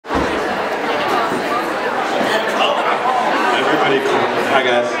Hi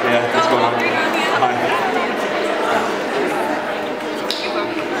guys. Yeah, what's going on? Hi.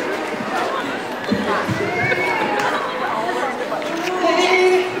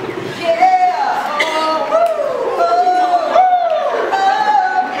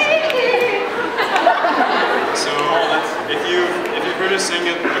 Sing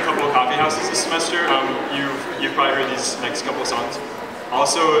at a couple of coffee houses this semester. You've probably heard these next couple of songs.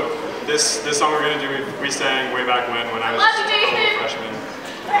 Also, this song we're gonna do, we sang way back when I was a freshman.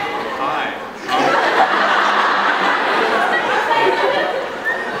 Hi.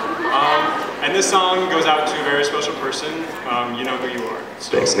 And this song goes out to a very special person. You know who you are.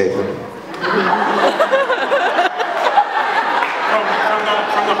 So. Thanks, Nathan.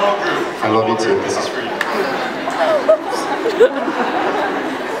 From the whole group. I love you too. This is for you.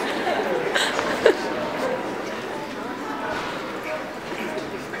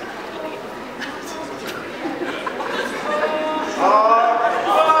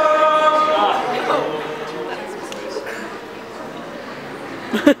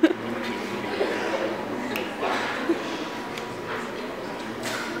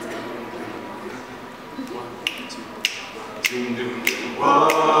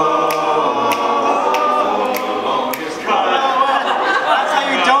 That's how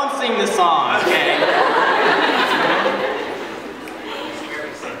you don't sing the song. Okay.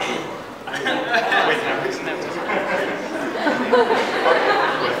 One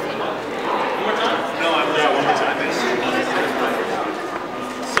more time? No, yeah, one more time.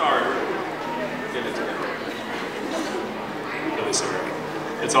 Sorry. Get it together. Really sorry.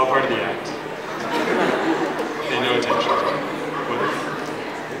 It's all part of the act. Pay no attention.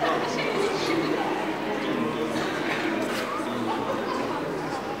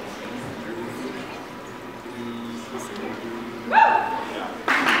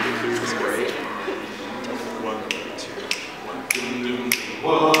 This is great. 1, 2, 1.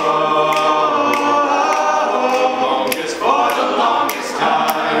 Whoa. Longest for the longest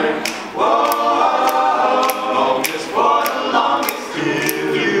time. Whoa. Longest for the longest. If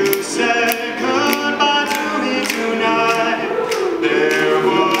you said goodbye to me tonight, there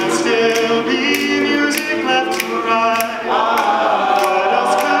would still be music left to write. What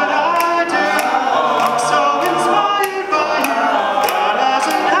else could I do? I'm so inspired by you. That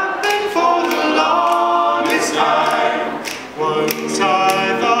hasn't happened for the longest time. Once I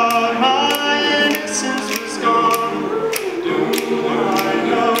thought my innocence was gone. I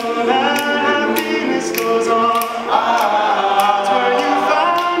know that happiness goes on. That's where you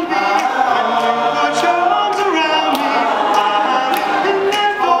found me, and you put your arms around me. I haven't been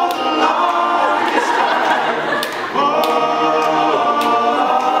there for the longest time. Whoa,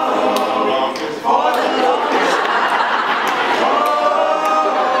 longest for the longest time. Whoa,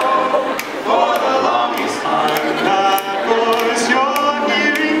 for the longest time. That voice you're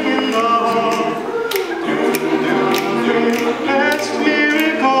hearing in the hall. Best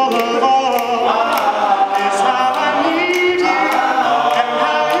miracle of all is how I need you and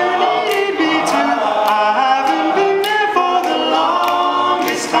how you need me too. I haven't been there for the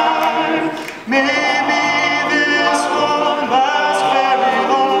longest time. Maybe this won't last very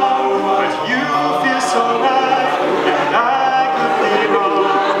long, but you feel so right and I could be wrong.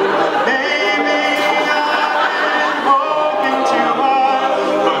 Maybe I've been hoping too hard,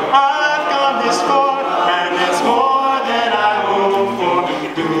 but I've gone this far and it's more than I hoped for.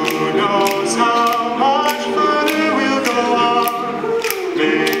 Who knows how much further we'll go on?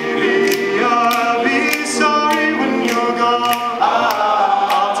 Maybe I'll be sorry when you're gone.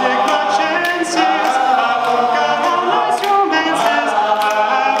 I'll take my chances. I forgot how nice romance is. I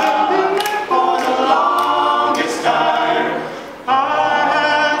haven't been there for the longest time. I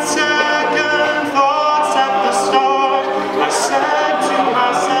had second thoughts at the start. I said to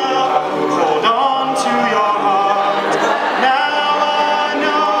myself, hold on to your heart. Now I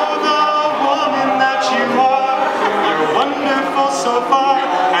know the woman that you are. You're wonderful so far,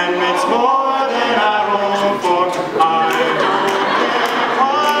 and it's more